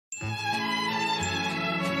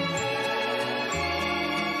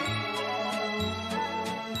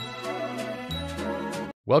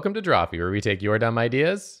Welcome to Drawfee, where we take your dumb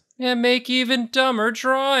ideas and make even dumber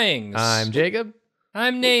drawings. I'm Jacob.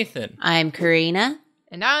 I'm Nathan. I'm Karina.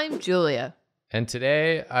 And I'm Julia. And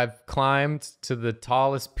today I've climbed to the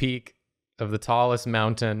tallest peak of the tallest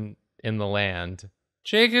mountain in the land.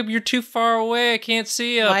 Jacob, you're too far away. I can't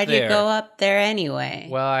see you up there. Why'd you go up there anyway?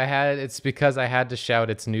 Well, it's because I had to shout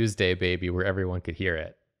 "It's Newsday, baby" where everyone could hear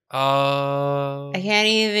it. Oh. I can't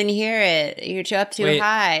even hear it. You're up too Wait,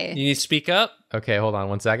 high. You need to speak up? Okay, hold on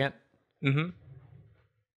one second. Mm-hmm.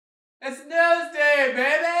 It's Newsday,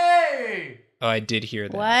 baby! Oh, I did hear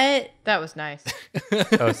that. What? That was nice.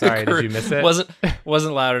 Oh, sorry, did you miss it?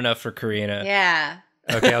 Wasn't loud enough for Karina. Yeah.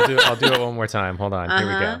 Okay, I'll do it one more time. Hold on, Here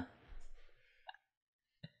we go.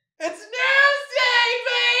 It's Newsday,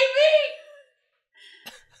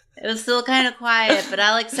 baby! It was still kind of quiet, but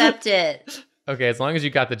I'll accept it. Okay, as long as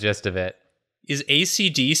you got the gist of it. Is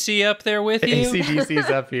AC/DC up there with you?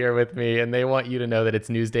 AC/DC's up here with me, and they want you to know that it's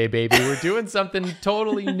Newsday, baby. We're doing something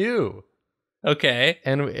totally new. Okay.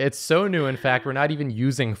 And it's so new, in fact, we're not even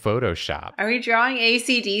using Photoshop. Are we drawing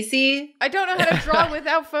AC/DC? I don't know how to draw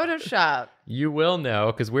without Photoshop. You will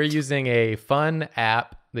know, because we're using a fun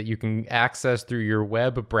app that you can access through your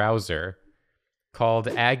web browser called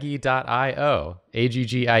Aggie.io,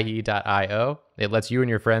 AGGIE.io. It lets you and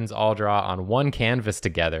your friends all draw on one canvas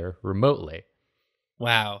together remotely.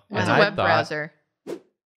 Wow. What's And a I web thought- browser?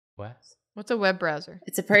 What? What's a web browser?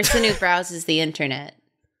 It's a person who browses the internet.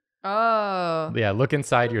 Oh. Yeah, look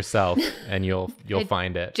inside yourself, and you'll Hey,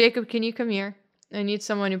 find it. Jacob, can you come here? I need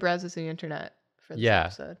someone who browses the internet for this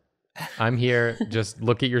episode. I'm here. Just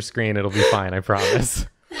look at your screen. It'll be fine. I promise.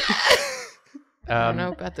 I don't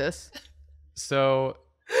know about this. So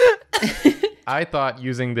I thought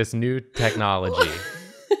using this new technology,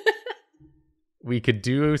 we could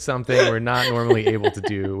do something we're not normally able to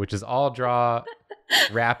do, which is all draw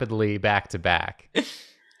rapidly back to back.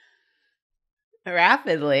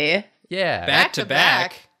 Rapidly? Yeah. Back to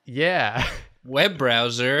back? Yeah. Web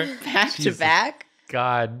browser? Back Jesus. to back?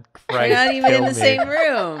 God We're Christ. not even kill in the me. same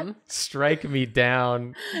room. Strike me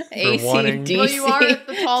down for wanting. AC/DC. Well, you are at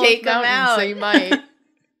the tallest Take 'em mountain, out. so you might.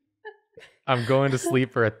 I'm going to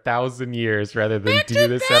sleep for 1,000 years rather than do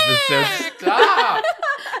this episode. Stop!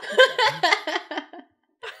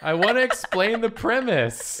 I want to explain the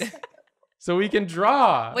premise so we can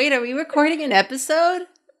draw. Wait, are we recording an episode?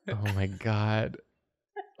 Oh my god.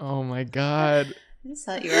 Oh my god. I just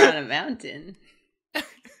thought you were on a mountain.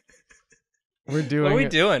 We're doing What are we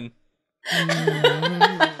it. doing?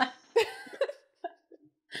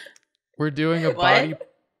 We're doing a What? body.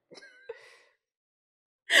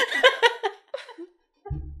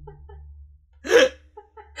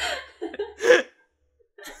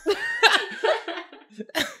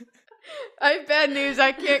 I have bad news.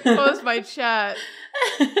 I can't close my chat.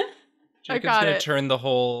 Jacob's got gonna it. turn the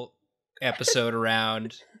whole episode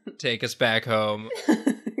around, take us back home.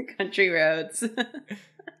 Country roads.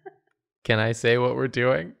 Can I say what we're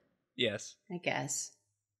doing? Yes. I guess.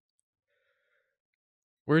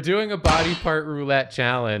 We're doing a body part roulette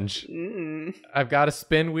challenge. I've got a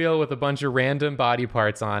spin wheel with a bunch of random body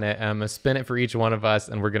parts on it. I'm gonna spin it for each one of us,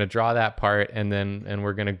 and we're gonna draw that part, and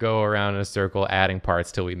we're gonna go around in a circle, adding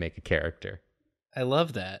parts till we make a character. I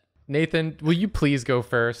love that. Nathan, will you please go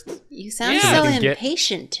first? You sound Yeah. so So we can get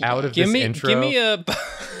impatient today. Out of Give this me intro. give me a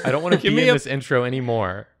I don't want to give be me in a- this intro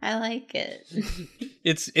anymore. I like it.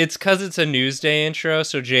 It's cuz it's a Newsday intro,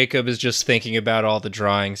 so Jacob is just thinking about all the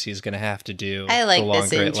drawings he's going to have to do. I like the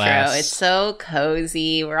this longer it intro. lasts. It's so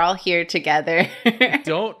cozy. We're all here together.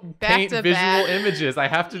 Don't Back paint to visual back. images. I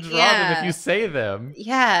have to draw them Yeah. if you say them.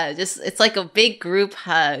 Yeah, just it's like a big group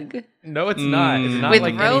hug No, it's not. It's not with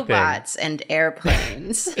like robots and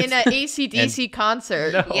airplanes. In an AC/DC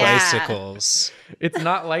concert. No. Yeah. Bicycles. anything. It's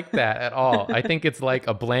not like that at all. I think it's like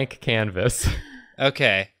a blank canvas.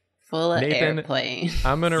 Okay. Full of Nathan, airplanes.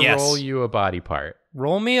 I'm going to Yes. roll you a body part.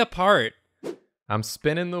 Roll me apart. I'm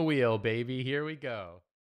spinning the wheel, baby. Here we go.